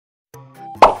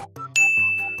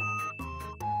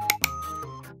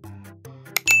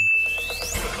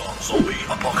Zombie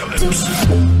apocalypse.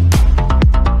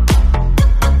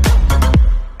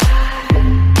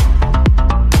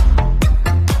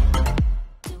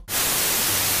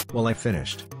 Well, I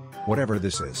finished. Whatever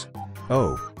this is.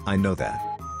 Oh, I know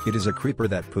that. It is a creeper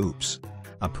that poops.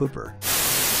 A pooper.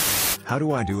 How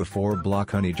do I do a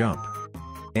 4-block honey jump?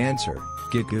 Answer,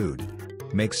 get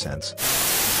good. Makes sense.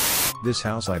 This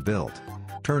house I built.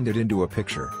 Turned it into a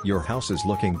picture. Your house is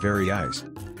looking very nice.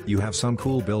 You have some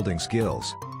cool building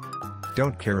skills.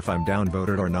 Don't care if I'm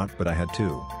downvoted or not, but I had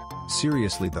to.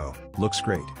 Seriously though, looks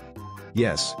great.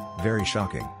 Yes, very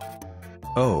shocking.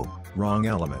 Oh, wrong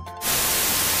element.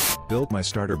 Built my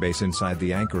starter base inside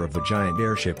the anchor of the giant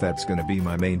airship that's gonna be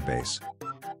my main base.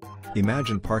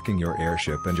 Imagine parking your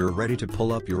airship and you're ready to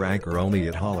pull up your anchor only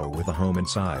at hollow with a home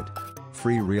inside.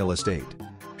 Free real estate.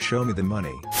 Show me the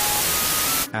money.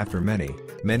 After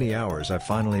many hours I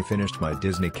finally finished my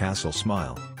Disney Castle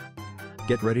smile.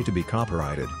 Get ready to be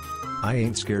copyrighted. I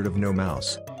ain't scared of no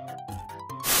mouse.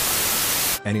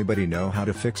 Anybody know how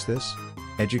to fix this?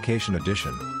 Education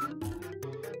edition.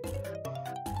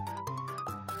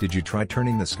 Did you try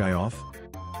turning the sky off?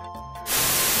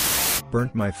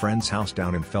 Burnt my friend's house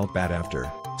down and felt bad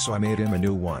after, so I made him a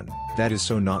new one. That is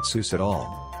so not Seuss at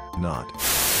all. Not.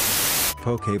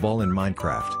 Pokeball in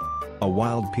Minecraft. A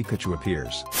wild Pikachu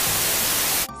appears.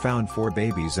 Found 4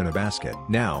 babies in a basket.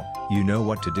 Now, you know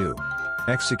what to do.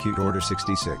 Execute Order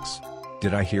 66.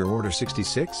 Did I hear Order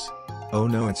 66? Oh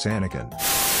no, it's Anakin.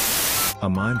 A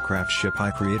Minecraft ship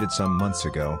I created some months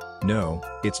ago. No,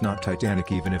 it's not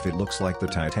Titanic even if it looks like the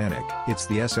Titanic. It's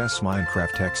the SS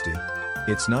Minecraft XD.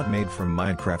 It's not made from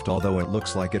Minecraft although it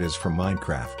looks like it is from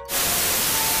Minecraft.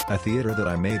 A theater that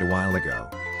I made a while ago.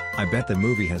 I bet the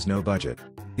movie has no budget.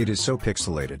 It is so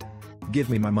pixelated. Give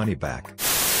me my money back.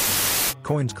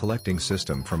 Coins collecting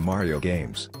system from Mario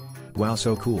games. Wow,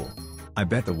 so cool. I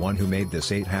bet the one who made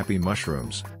this ate happy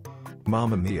mushrooms.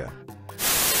 Mamma mia.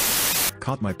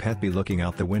 Caught my pet bee looking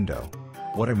out the window.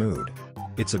 What a mood.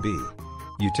 It's a bee.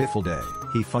 Beautiful day.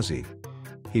 He fuzzy.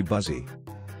 He buzzy.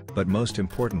 But most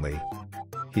importantly,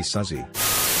 he suzzy.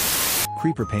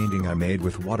 Creeper painting I made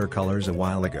with watercolors a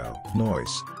while ago.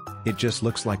 Noise. It just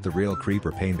looks like the real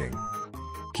creeper painting.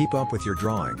 Keep up with your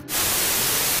drawing.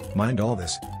 Mind all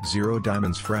this, 0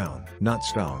 diamonds frown. Not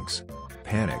stonks.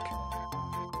 Panic.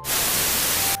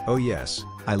 Oh yes,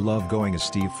 I love going as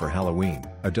Steve for Halloween.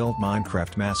 Adult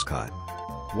Minecraft mascot.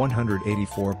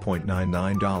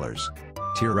 $184.99.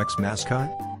 T-Rex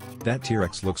mascot? That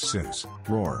T-Rex looks Seuss.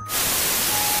 Roar.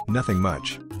 Nothing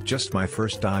much, just my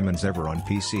first diamonds ever on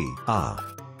PC. Ah.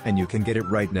 And you can get it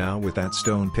right now with that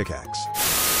stone pickaxe.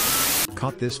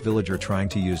 Caught this villager trying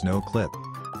to use no clip.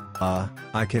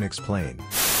 I can explain.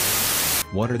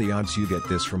 What are the odds you get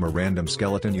this from a random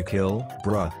skeleton you kill?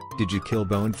 Bruh, did you kill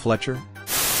Bone Fletcher?